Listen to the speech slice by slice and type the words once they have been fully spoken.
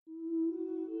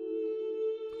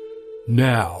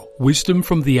Now, Wisdom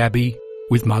from the Abbey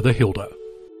with Mother Hilda.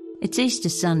 It's Easter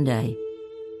Sunday.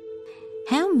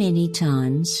 How many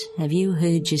times have you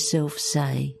heard yourself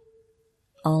say,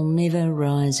 "I'll never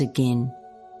rise again"?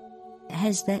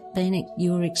 Has that been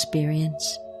your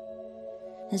experience?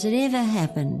 Has it ever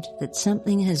happened that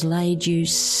something has laid you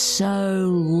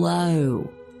so low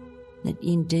that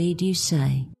indeed you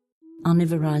say, "I'll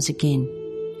never rise again"?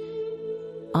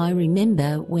 I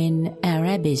remember when our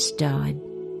Abbey died.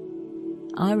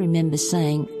 I remember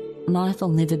saying, life will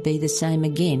never be the same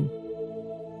again.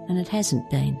 And it hasn't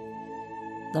been.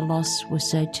 The loss was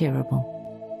so terrible.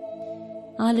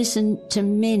 I listened to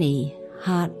many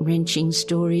heart-wrenching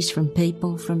stories from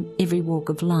people from every walk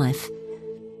of life.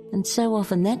 And so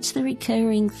often that's the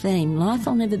recurring theme. Life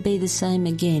will never be the same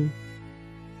again.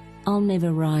 I'll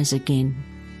never rise again.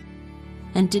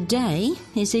 And today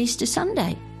is Easter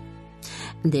Sunday.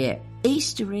 There are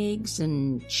Easter eggs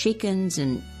and chickens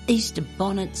and Easter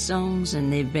bonnet songs,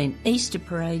 and there have been Easter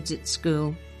parades at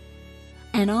school.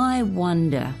 And I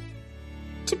wonder,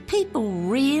 do people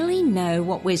really know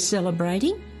what we're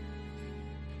celebrating?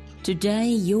 Today,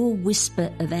 your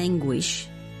whisper of anguish,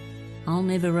 "I'll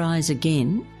never rise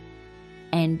again,"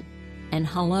 and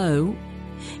hello,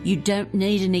 you don't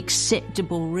need an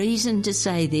acceptable reason to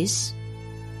say this.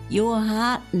 Your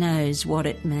heart knows what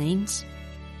it means.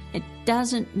 It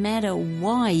doesn't matter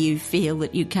why you feel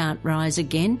that you can't rise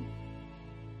again.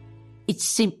 It's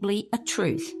simply a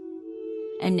truth.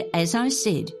 And as I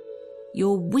said,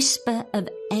 your whisper of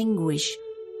anguish,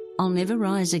 "I'll never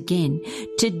rise again,"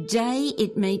 today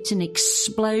it meets an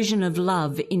explosion of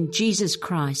love in Jesus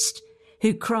Christ,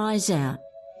 who cries out,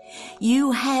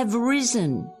 "You have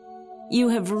risen. You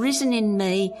have risen in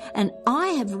me, and I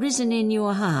have risen in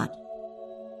your heart."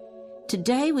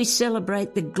 Today we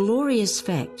celebrate the glorious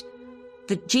fact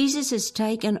that Jesus has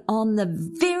taken on the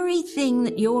very thing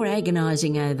that you're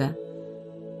agonising over,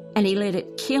 and he let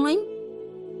it kill him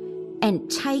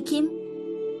and take him,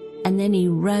 and then he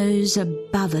rose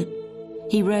above it.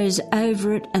 He rose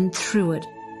over it and through it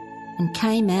and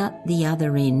came out the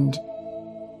other end.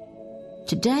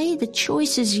 Today the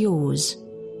choice is yours.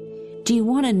 Do you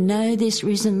want to know this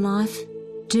risen life?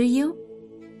 Do you?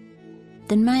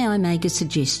 Then may I make a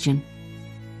suggestion?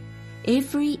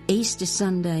 Every Easter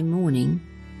Sunday morning,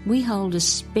 we hold a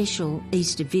special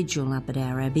Easter vigil up at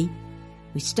our Abbey.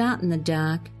 We start in the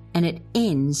dark and it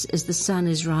ends as the sun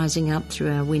is rising up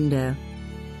through our window.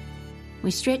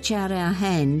 We stretch out our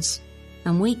hands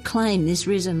and we claim this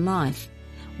risen life.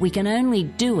 We can only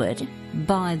do it,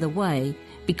 by the way,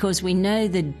 because we know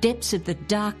the depths of the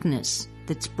darkness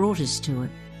that's brought us to it.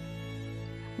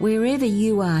 Wherever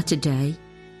you are today,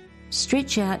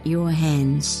 stretch out your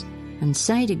hands and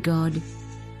say to God,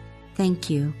 "Thank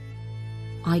you.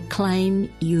 I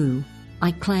claim you.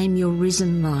 I claim your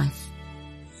risen life.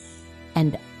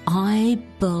 And I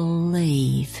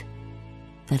believe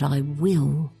that I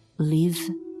will live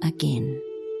again."